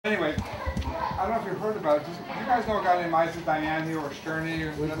about it. Do you guys know a guy named Isaac Diane here, or Sterny,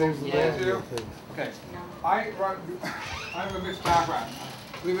 or you? Okay. I have a mixed background.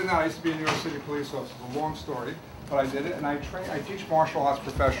 Believe it or not, I used to be a New York City police officer. It's a long story, but I did it, and I teach martial arts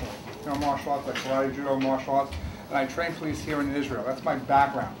professionally. You know, martial arts like karate, judo, martial arts, and I train police here in Israel. That's my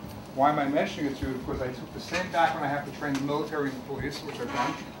background. Why am I mentioning it to you? Because I took the same background I have to train the military and police, which I've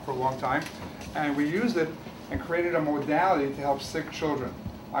done for a long time, and we used it and created a modality to help sick children.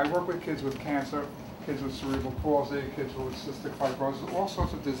 I work with kids with cancer, kids with cerebral palsy, kids with cystic fibrosis, all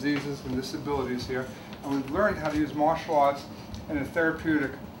sorts of diseases and disabilities here, and we've learned how to use martial arts in a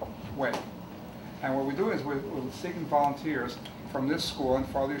therapeutic way. And what we do is we're seeking volunteers from this school and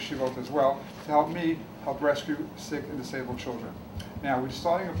for other yeshivot as well to help me help rescue sick and disabled children. Now, we're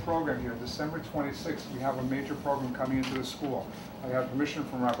starting a program here. December 26th, we have a major program coming into the school. I have permission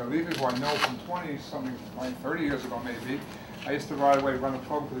from Rabbi Levy, who I know from 30 years ago maybe. I used to run a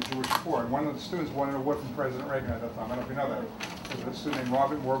program for the Jewish poor, and one of the students won an award from President Reagan at that time. I don't know if you know that. There was a student named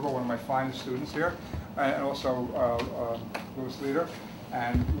Robert Warble, one of my finest students here, and also Louis Leader,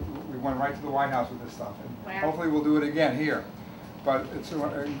 and we went right to the White House with this stuff. And hopefully we'll do it again here. But it's an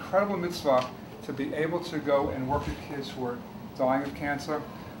incredible mitzvah to be able to go and work with kids who are dying of cancer,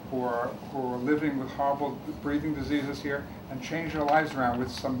 who are living with horrible breathing diseases here, and change their lives around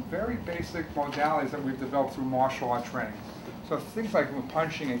with some very basic modalities that we've developed through martial art training. So things like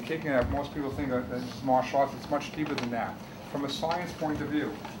punching and kicking, that most people think that it's martial arts. It's much deeper than that. From a science point of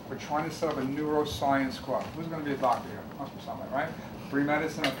view, we're trying to set up a neuroscience club. Who's going to be a doctor here? Must be somebody, right?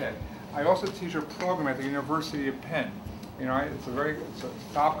 Pre-medicine, okay. I also teach a program at the University of Penn. You know, it's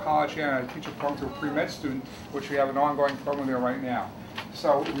a top college here, and I teach a program to a pre-med student, which we have an ongoing program there right now.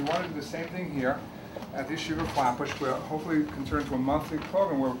 So we want to do the same thing here at the Yeshiva Flatbush, where hopefully can turn into a monthly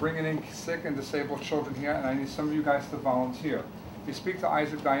program. We're bringing in sick and disabled children here, and I need some of you guys to volunteer. If you speak to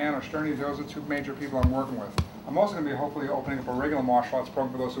Isaac, Diane, or Sterny, those are two major people I'm working with. I'm also going to be hopefully opening up a regular martial arts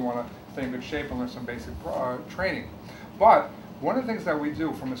program for those who want to stay in good shape and learn some basic training. But one of the things that we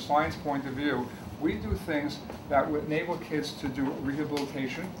do from a science point of view, we do things that would enable kids to do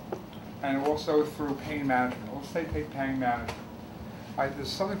rehabilitation and also through pain management. Let's say take pain management.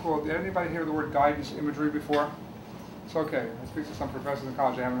 There's something called, did anybody hear the word guidance imagery before? It's okay. I speak to some professors in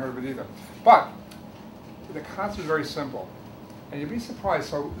college, I haven't heard of it either. But the concept is very simple. And you'd be surprised,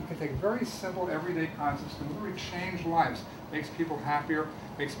 so you can take very simple everyday concepts and literally change lives. Makes people happier,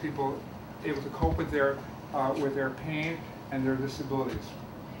 makes people able to cope with their pain and their disabilities.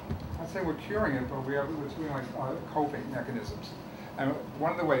 I'm not saying we're curing it, but we're doing like coping mechanisms. And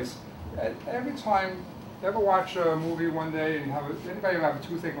one of the ways, every time, you ever watch a movie one day and you have anybody have a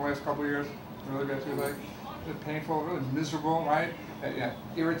toothache in the last couple of years? Really bad toothache? Is it painful, really miserable, right?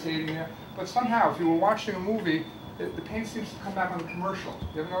 Irritating you. But somehow, if you were watching a movie, the pain seems to come back on the commercial.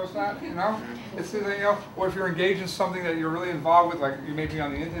 You ever notice that? You know? It's, you know, or if you're engaged in something that you're really involved with, like you may be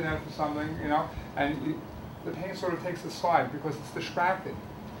on the internet for something, you know, and the pain sort of takes a slide because it's distracting.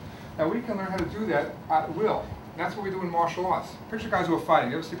 Now we can learn how to do that at will. And that's what we do in martial arts. Picture guys who are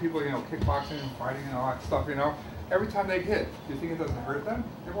fighting. You ever see people, you know, kickboxing and fighting and all that stuff, you know? Every time they hit, do you think it doesn't hurt them?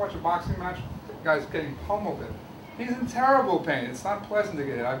 You ever watch a boxing match? The guy's getting pummeled. He's in terrible pain. It's not pleasant to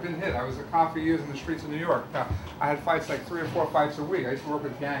get hit. I've been hit. I was a cop for years in the streets of New York. Now, I had fights like 3 or 4 fights a week. I used to work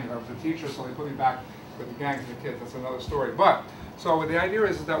with gangs. I was a teacher, so they put me back with the gangs and the kids. That's another story. But, so the idea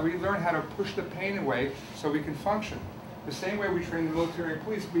is that we learn how to push the pain away so we can function. The same way we train the military and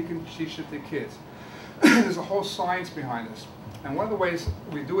police, we can teach it to kids. There's a whole science behind this. And one of the ways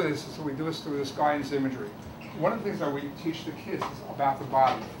we do this is we do this through this guidance imagery. One of the things that we teach the kids is about the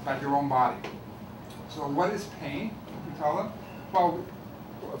body, about your own body. So what is pain? You tell them? Well,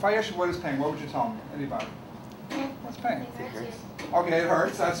 if I ask you what is pain, what would you tell me? Anybody? What's pain? It hurts. Okay, it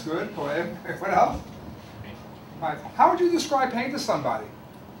hurts. That's good. Go ahead. What else? Right. How would you describe pain to somebody?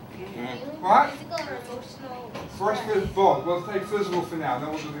 What? Physical or emotional? First, both. We'll take physical for now, then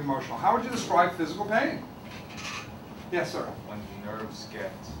we'll do the emotional. How would you describe physical pain? Yes, sir. When the nerves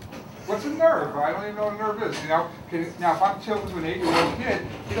get. What's a nerve? I don't even know what a nerve is. You know. Now, if I'm talking to an 8-year-old kid,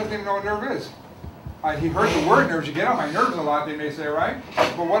 he doesn't even know what a nerve is. He heard the word nerves. You get on my nerves a lot, they may say, right?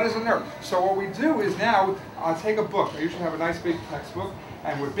 But what is a nerve? So what we do is now, I'll take a book. I usually have a nice big textbook,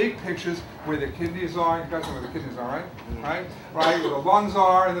 and with big pictures where the kidneys are. You guys know where the kidneys are, right? Right? Right? Where the lungs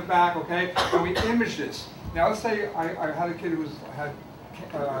are in the back, okay? And we image this. Now let's say I had a kid who had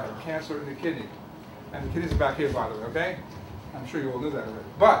cancer in the kidney. And the kidneys are back here, by the way, okay? I'm sure you all knew that already.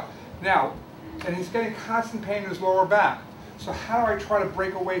 But now, and he's getting constant pain in his lower back. So how do I try to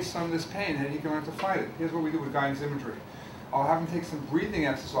break away some of this pain and he can learn to fight it? Here's what we do with guidance imagery. I'll have him take some breathing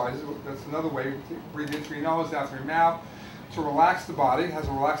exercises. That's another way. Breathe in through your nose, out through your mouth. to relax the body, has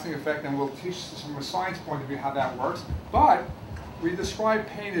a relaxing effect, and we'll teach from a science point of view how that works. But we describe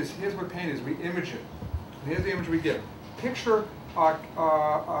pain as, here's what pain is, we image it. And here's the image we give. Picture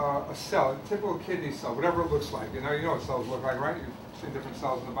a cell, a typical kidney cell, whatever it looks like. You know what cells look like, right? You've seen different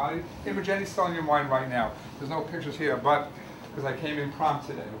cells in the body. Image any cell in your mind right now. There's no pictures here, but because I came in prompt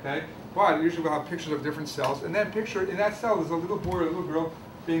today, okay? But usually we'll have pictures of different cells, and then picture in that cell there's a little boy or a little girl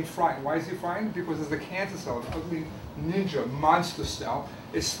being frightened. Why is he frightened? Because there's the cancer cell, an ugly ninja monster cell,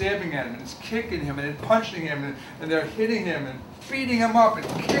 is stabbing at him, and it's kicking him, and then punching him, and they're hitting him, and beating him up, and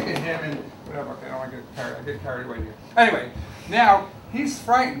kicking him, and whatever. Okay, I don't want to get carried away here. Anyway, now he's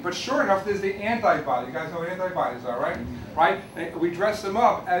frightened, but sure enough, there's the antibody. You guys know what antibodies are, right? Right? And we dress him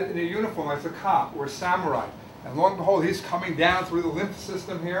up in a uniform as a cop or a samurai. And lo and behold, he's coming down through the lymph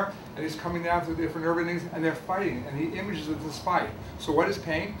system here, and he's coming down through different nerve endings, and they're fighting, and he images with the spine. So what is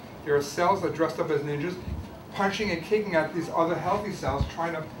pain? There are cells that are dressed up as ninjas, punching and kicking at these other healthy cells,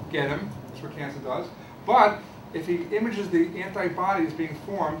 trying to get him. That's what cancer does. But if he images the antibodies being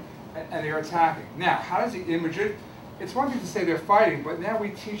formed, and they're attacking. Now, how does he image it? It's one thing to say they're fighting, but now we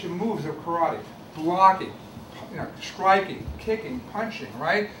teach him moves of karate, blocking, striking, kicking, punching,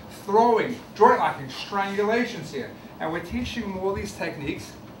 right? Throwing, joint locking, strangulations here. And we're teaching him all these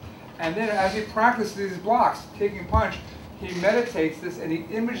techniques. And then as he practices these blocks, kicking, punch, he meditates this and he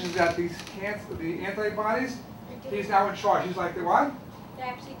images that the antibodies, he's now in charge. He's like, what? They're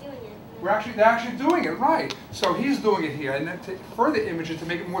actually doing it. They're actually doing it, right. So he's doing it here. And then to further image it, to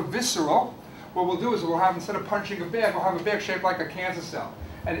make it more visceral, what we'll do is we'll have, instead of punching a bag, we'll have a bag shaped like a cancer cell.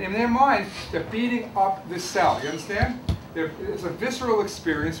 And in their mind, they're beating up this cell. You understand? It's a visceral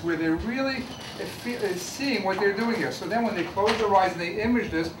experience where they're really seeing what they're doing here. So then when they close their eyes and they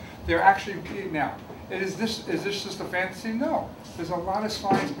image this, they're actually beating out. Is this just a fantasy? No. There's a lot of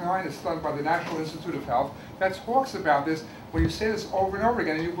science behind this done by the National Institute of Health that talks about this. When you say this over and over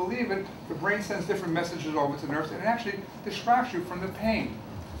again and you believe it, the brain sends different messages over to nerves and it actually distracts you from the pain.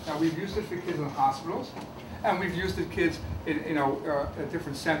 Now we've used it for kids in hospitals. And we've used it kids in, at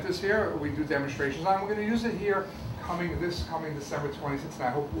different centers here. We do demonstrations on. We're going to use it here coming December 26th, and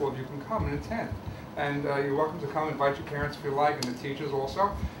I hope all of you can come and attend. And you're welcome to come, invite your parents if you like, and the teachers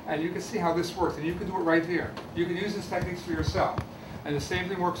also. And you can see how this works, and you can do it right here. You can use these techniques for yourself. And the same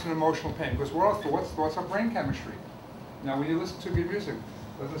thing works in emotional pain, because we're all what's our brain chemistry? Now, when you listen to good music,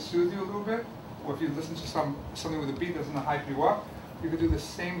 does it soothe you a little bit? Or if you listen to something with a beat that doesn't hype you up, you can do the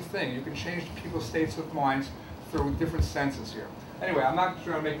same thing. You can change people's states of minds through different senses here. Anyway, I'm not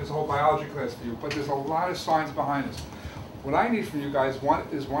trying to make this a whole biology class for you, but there's a lot of science behind this. What I need from you guys, one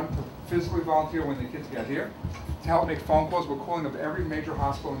to physically volunteer when the kids get here, to help make phone calls. We're calling up every major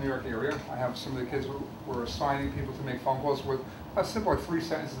hospital in the New York area. I have some of the kids we're assigning people to make phone calls with a simple 3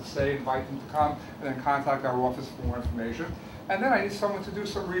 sentences to say, invite them to come, and then contact our office for more information. And then I need someone to do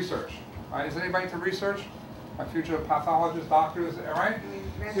some research. All right, is anybody into research? My future pathologists, doctors, all right?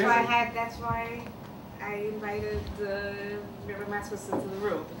 That's why I invited Rabbi Moskowitz into the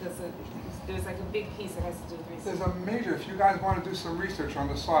room, because there's like a big piece that has to do with research. There's a major, if you guys want to do some research on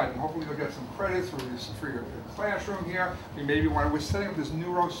the side, and hopefully you'll get some credits for your classroom here. We're setting up this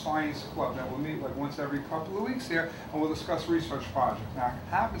neuroscience club that will meet like once every couple of weeks here, and we'll discuss research projects. Now, it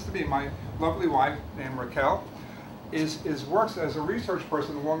happens to be my lovely wife, named Raquel, works as a research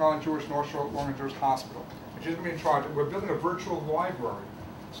person at Long Island Jewish North Shore Long Island Jewish Hospital. And she's going to be in charge. We're building a virtual library.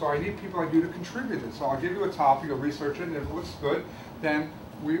 So I need people like you to contribute it. So I'll give you a topic, you'll research it, and if it looks good, then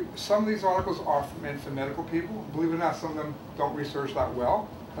some of these articles are meant for medical people. Believe it or not, some of them don't research that well.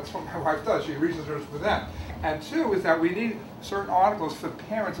 That's what my wife does. She researches for them. And two is that we need certain articles for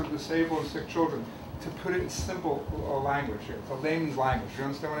parents of disabled and sick children to put it in simple language here. It's a layman's language. You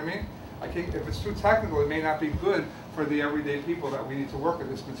understand what I mean? If it's too technical, it may not be good for the everyday people that we need to work with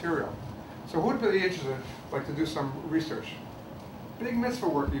this material. So who would be interested, like, to do some research? Big mitzvah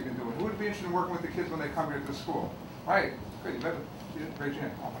work you can do. Who would be interested in working with the kids when they come here to school? Right, good, you better raise your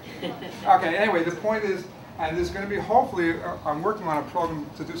hand. Oh, okay, anyway, the point is, and there's going to be, hopefully, I'm working on a program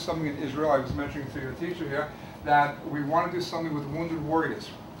to do something in Israel. I was mentioning to your teacher here that we want to do something with wounded warriors.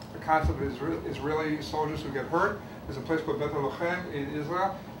 The concept of Israeli soldiers who get hurt. There's a place called Bet HaLochem in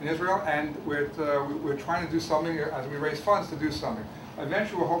Israel, and we're trying to do something as we raise funds to do something.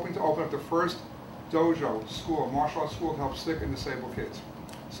 Eventually, we're hoping to open up the first dojo school, martial arts school, to help sick and disabled kids.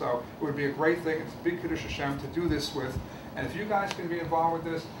 So it would be a great thing. It's a big Kiddush Hashem to do this with. And if you guys can be involved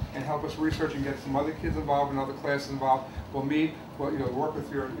with this and help us research and get some other kids involved and other classes involved, we'll meet, we'll work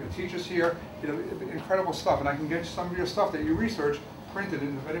with your teachers here. Incredible stuff. And I can get some of your stuff that you research printed.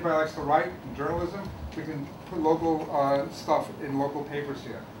 And if anybody likes to write in journalism, we can put local stuff in local papers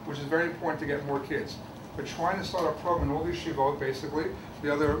here, which is very important to get more kids. We're trying to start a program in all these yeshivot, basically,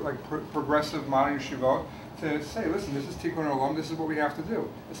 the other like progressive modern yeshivot, to say, listen, this is Tikkun Olam, this is what we have to do.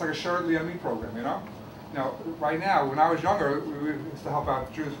 It's like a Shared Liyami program, you know? Now, right now, when I was younger, we used to help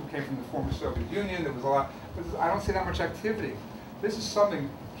out Jews who came from the former Soviet Union. There was a lot, but I don't see that much activity. This is something,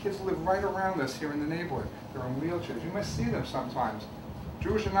 kids live right around us here in the neighborhood. They're in wheelchairs. You must see them sometimes,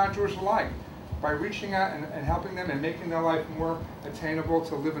 Jewish and non-Jewish alike. By reaching out and helping them and making their life more attainable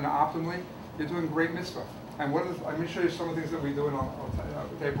to live in optimally, you're doing great mitzvah. And let me show you some of the things that we do, and I'll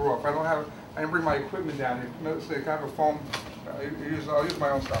taper off. I didn't bring my equipment down here. Let's say I have a phone. I'll use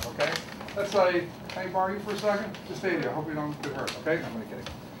my own stuff, okay? Let's say, can I borrow you for a second? Just stay there. I hope you don't get hurt, okay? I'm only kidding.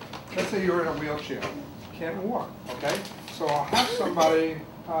 Let's say you're in a wheelchair. You can't walk, okay? So I'll have somebody,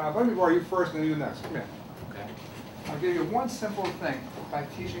 let me borrow you first and then you next. Come here. Okay. I'll give you one simple thing by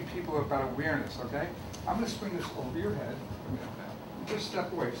teaching people about awareness, okay? I'm going to swing this over your head. Just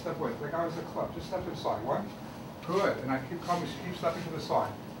step away, like I was a club. Just step to the side. What? Good. And I keep coming, keep stepping to the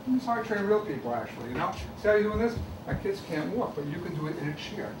side. It's hard to train real people, actually, you know? See how you're doing this? My kids can't walk, but you can do it in a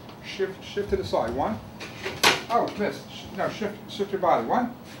chair. Shift to the side. One. Oh, missed. No, shift your body.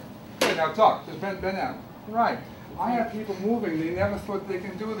 One. Okay, now duck. Just bend down. Right. I have people moving. They never thought they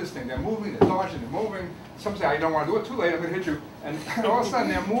can do this thing. They're moving, they're dodging, they're moving. Some say, I don't want to do it. Too late, I'm going to hit you. And all of a sudden,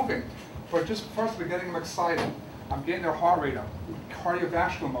 they're moving. But just first, we're getting them excited. I'm getting their heart rate up.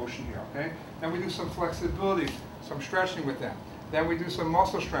 Cardiovascular motion here, okay? Then we do some flexibility, some stretching with them. Then we do some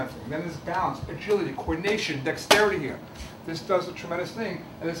muscle strengthening. Then there's balance, agility, coordination, dexterity here. This does a tremendous thing.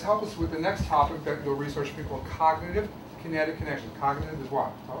 And this helps us with the next topic that you'll research we call cognitive kinetic connections. Cognitive is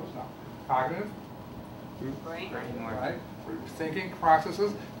what? Tell us now. Cognitive? Brain. Right. Thinking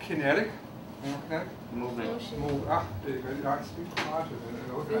processes. Kinetic. Kinetic? Movement. Move. Ah, there you go. I speak conscious.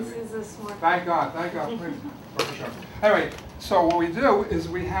 This is a smart. Thank God, please. For sure. Anyway, so what we do is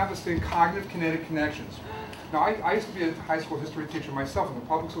we have this thing, cognitive kinetic connections. Now, I used to be a high school history teacher myself in the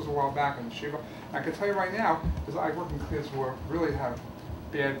public schools a while back in Yeshiva. I can tell you right now, because I work with kids who really have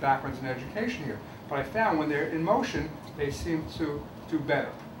bad backgrounds in education here. But I found when they're in motion, they seem to do better.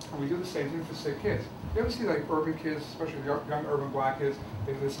 And we do the same thing for sick kids. You ever see like urban kids, especially young urban black kids,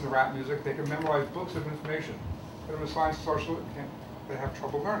 they listen to rap music, they can memorize books of information. Put them in science, social, they have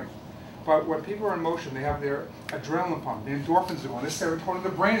trouble learning. But when people are in motion, they have their adrenaline pump, the endorphins are going, the serotonin, the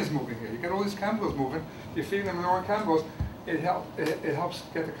brain is moving here. You get all these chemicals moving, you're feeding them the wrong chemicals, it helps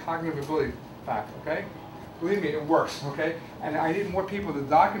get the cognitive ability back, okay? Believe me, it works, okay? And I need more people to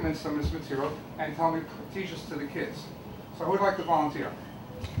document some of this material and teach this to the kids. So who would like to volunteer?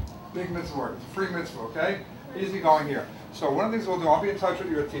 Big mitzvah work. It's a free mitzvah, okay? Easy going here. So one of the things we'll do, I'll be in touch with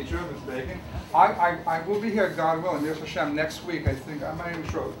your teacher, Ms. Bacon. I will be here, God willing, Yos Hashem, next week, I think. I'm not even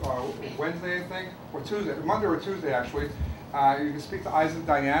sure. Wednesday, I think, or Tuesday. Monday or Tuesday, actually. You can speak to Isaac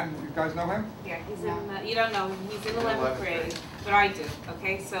Diane. You guys know him? Yeah, he's in, you don't know him. He's in 11th grade, but I do,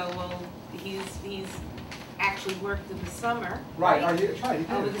 okay? So, he's actually worked in the summer. Right, that's right. He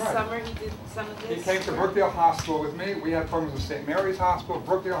did. Over the summer, he did some of this. He came to Brookdale Hospital with me. We had programs with St. Mary's Hospital,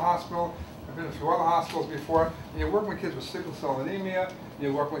 Brookdale Hospital. I've been to a few other hospitals before. And you're working with kids with sickle cell anemia.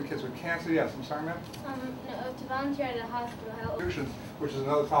 You're working with kids with cancer. Yes, I'm sorry, ma'am? No, to volunteer at a hospital help. Which is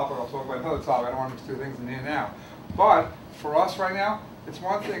another topic. I'll talk about another topic. I don't want to mix two things in here now. But for us right now, it's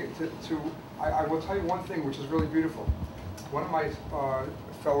one thing I will tell you one thing which is really beautiful. One of my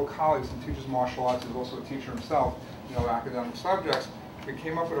fellow colleagues who teaches martial arts, is also a teacher himself, academic subjects, we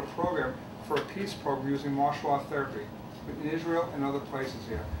came up with a program for a peace program using martial art therapy in Israel and other places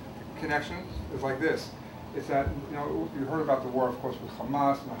here. The connection is like this. It's that, you heard about the war, of course, with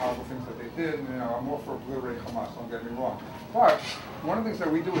Hamas and the horrible things that they did, and I'm all for obliterating Hamas, don't get me wrong. But one of the things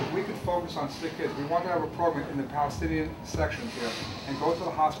that we do is we can focus on sick kids. We want to have a program in the Palestinian sections here and go to the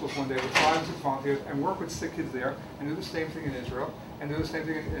hospitals one day with 5 and 6 volunteers and work with sick kids there and do the same thing in Israel and do the same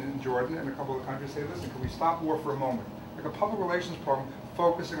thing in Jordan and a couple of countries. Say, listen, can we stop war for a moment? Like a public relations program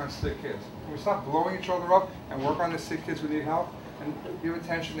focusing on sick kids. Can we stop blowing each other up and work on the sick kids who need help and give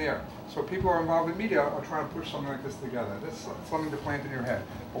attention there? So people who are involved in media are trying to push something like this together. That's something to plant in your head.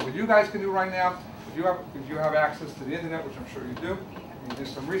 But what you guys can do right now, if you have access to the internet, which I'm sure you do, you can do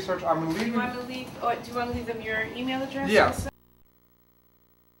some research. I'm going to leave you. Do you want to leave them your email address? Yeah. Also?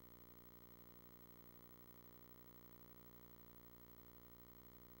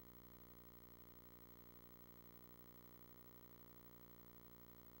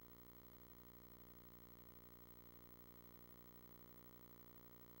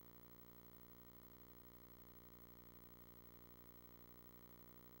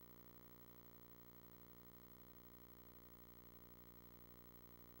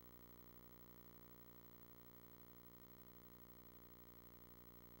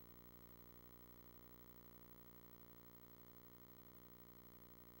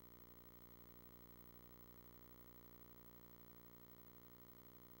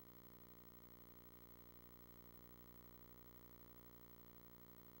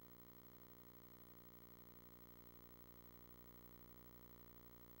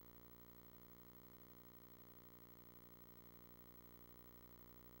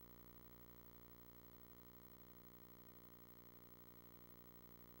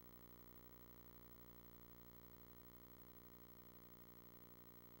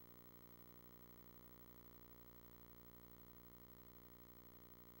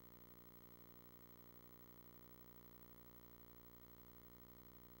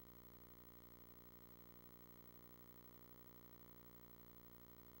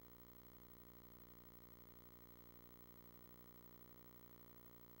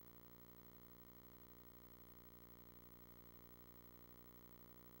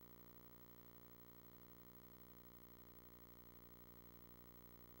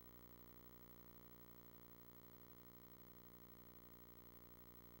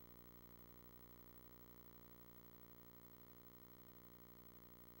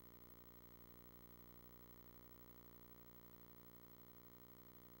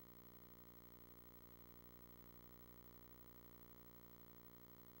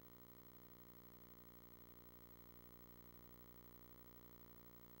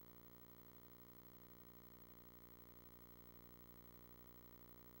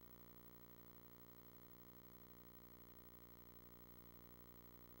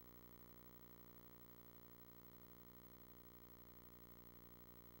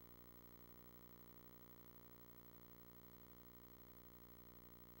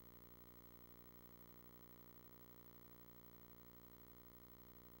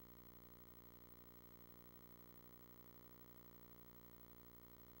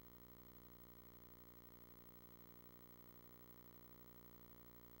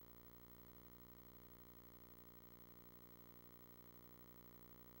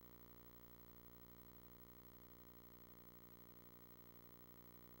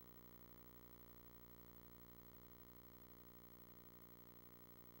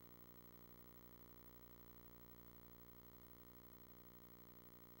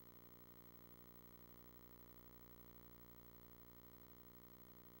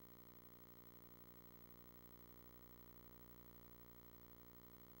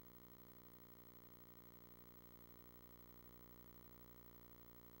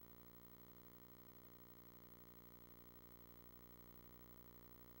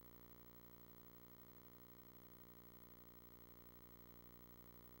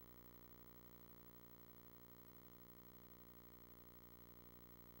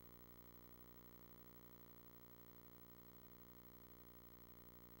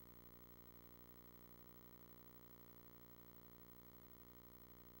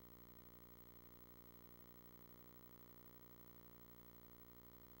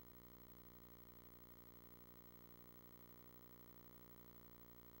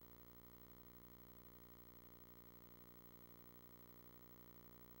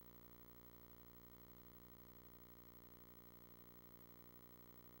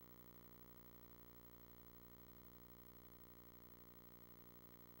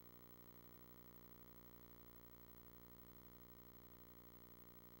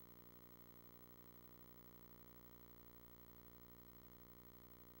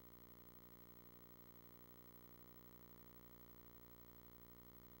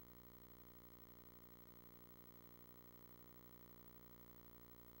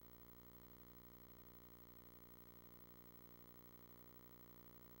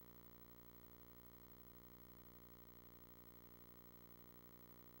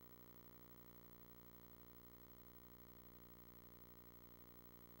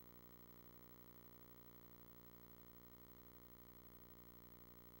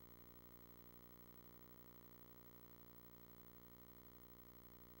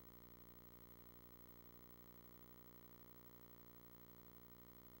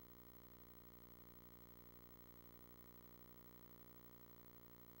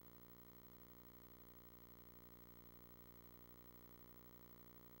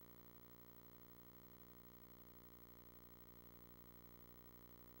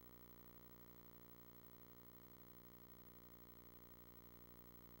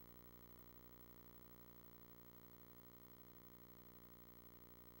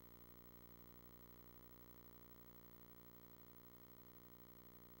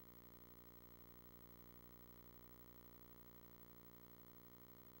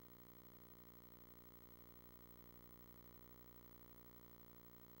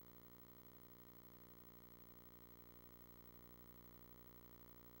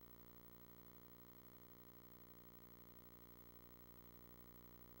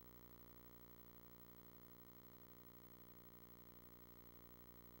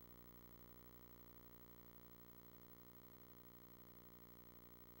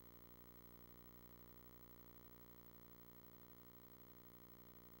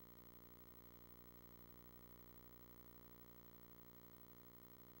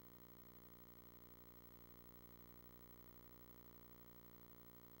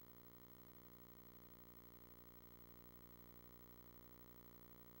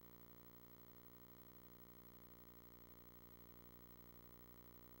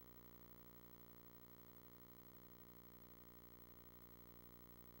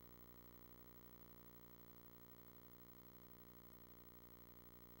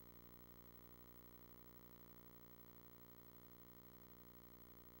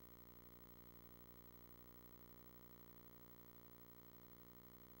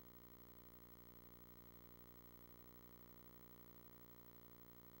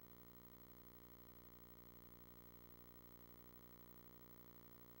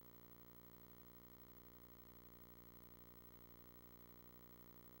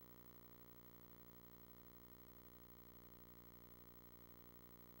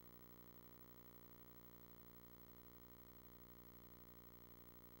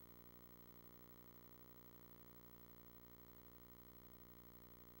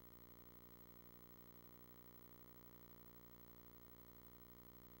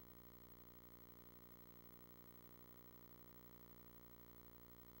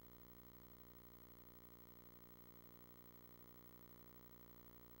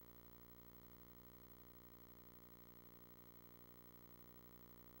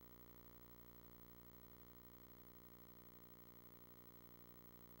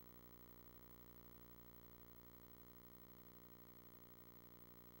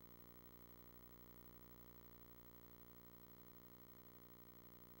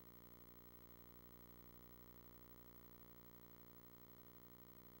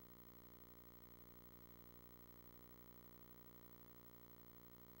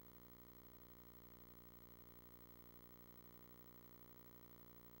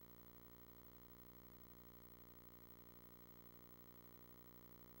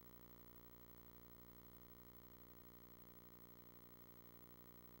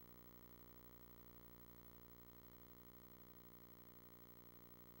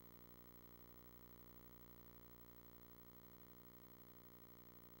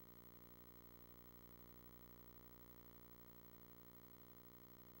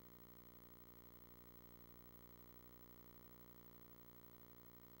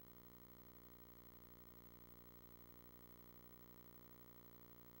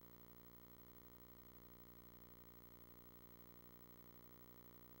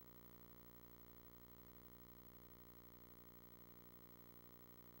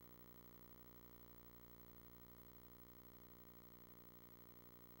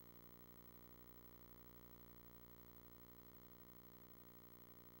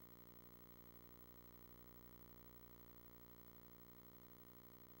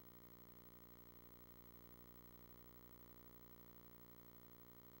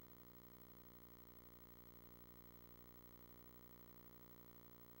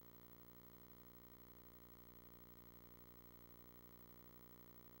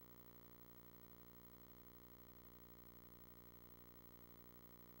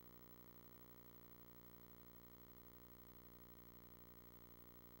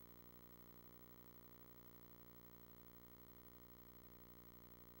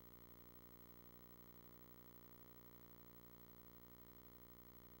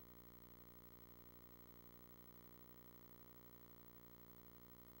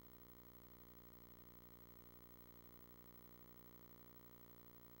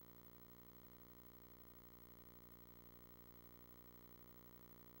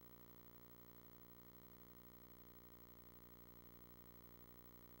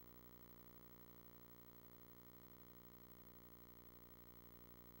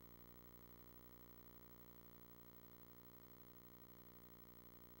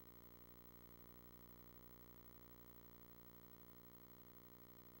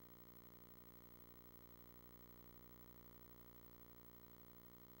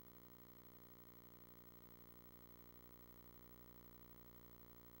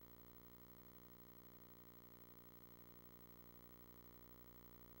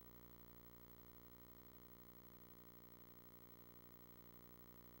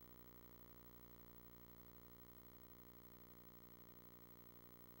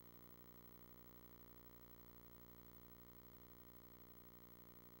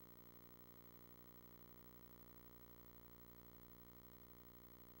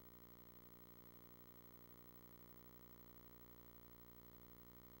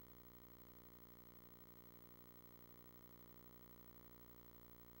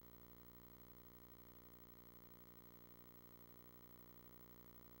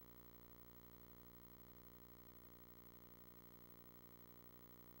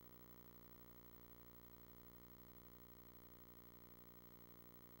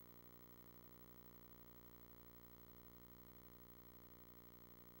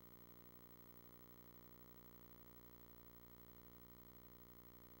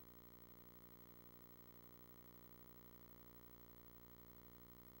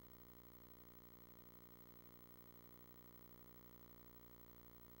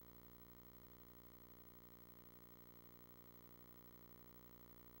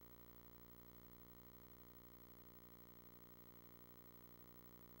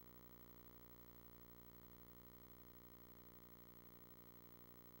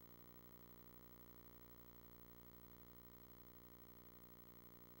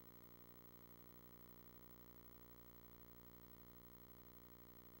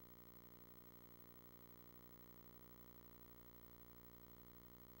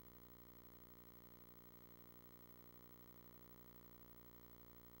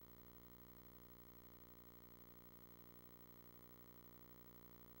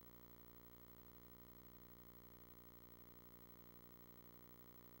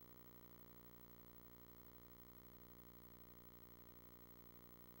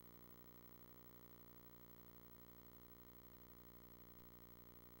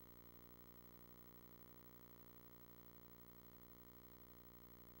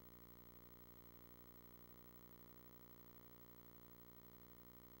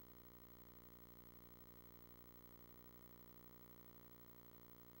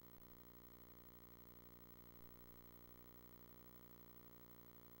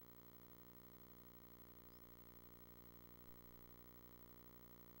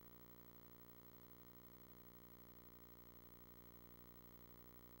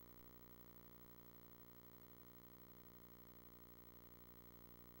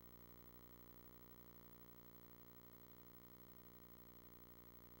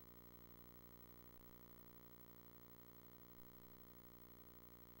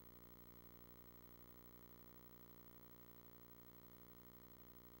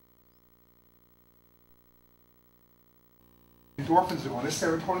 endorphins go on. This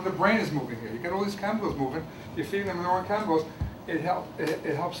serotonin, the brain is moving here. You get all these chemicals moving. You're feeding them the wrong chemicals. It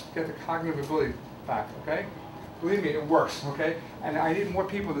helps get the cognitive ability back, okay? Believe me, it works, okay? And I need more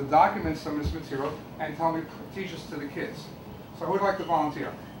people to document some of this material and teach this to the kids. So who would like to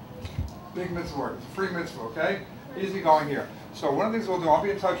volunteer? Big mitzvah work. It's a free mitzvah, okay? Easy going here. So one of the things we'll do, I'll be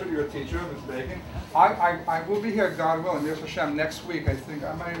in touch with your teacher, Ms. Bacon. I will be here, God willing, Ms. Hashem, next week, I think.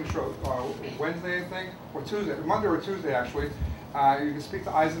 I'm not even sure. Wednesday, I think, or Tuesday. Monday or Tuesday, actually. You can speak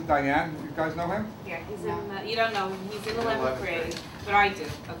to Isaac Diane. You guys know him? Yeah, he's in, you don't know him. He's in 11th grade, but I do,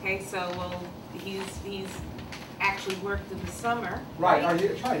 okay? So, he's actually worked in the summer. Right,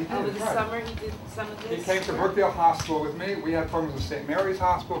 that's right. He did, over the summer, he did some of this. He came to Brookdale Hospital with me. We had programs with St. Mary's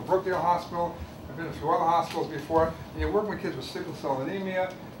Hospital, Brookdale Hospital. I've been to a few other hospitals before. And you're working with kids with sickle cell anemia.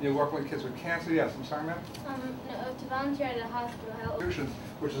 And you're working with kids with cancer. Yes, I'm sorry, ma'am? No, to volunteer at the hospital.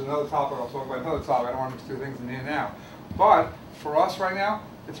 Which is another topic. I'll talk about another topic. I don't want to mix two things in here now. But for us right now,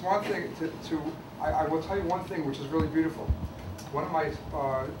 it's one thing I will tell you one thing which is really beautiful. One of my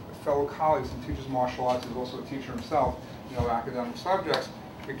fellow colleagues who teaches martial arts, is also a teacher himself, academic subjects,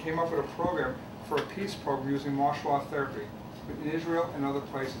 we came up with a program for a peace program using martial art therapy in Israel and other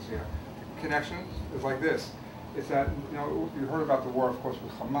places here. The connection is like this. It's that, you heard about the war, of course,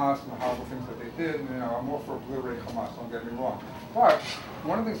 with Hamas and the horrible things that they did, and I'm all for obliterating Hamas, don't get me wrong. But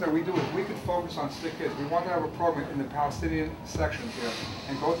one of the things that we do is we could focus on sick kids. We want to have a program in the Palestinian sections here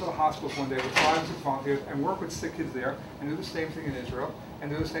and go to the hospitals one day with 5 or 6 volunteers and work with sick kids there and do the same thing in Israel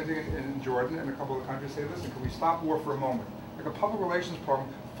and do the same thing in Jordan and a couple of countries. Say, listen, can we stop war for a moment? Like a public relations program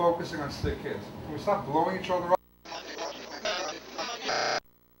focusing on sick kids. Can we stop blowing each other up?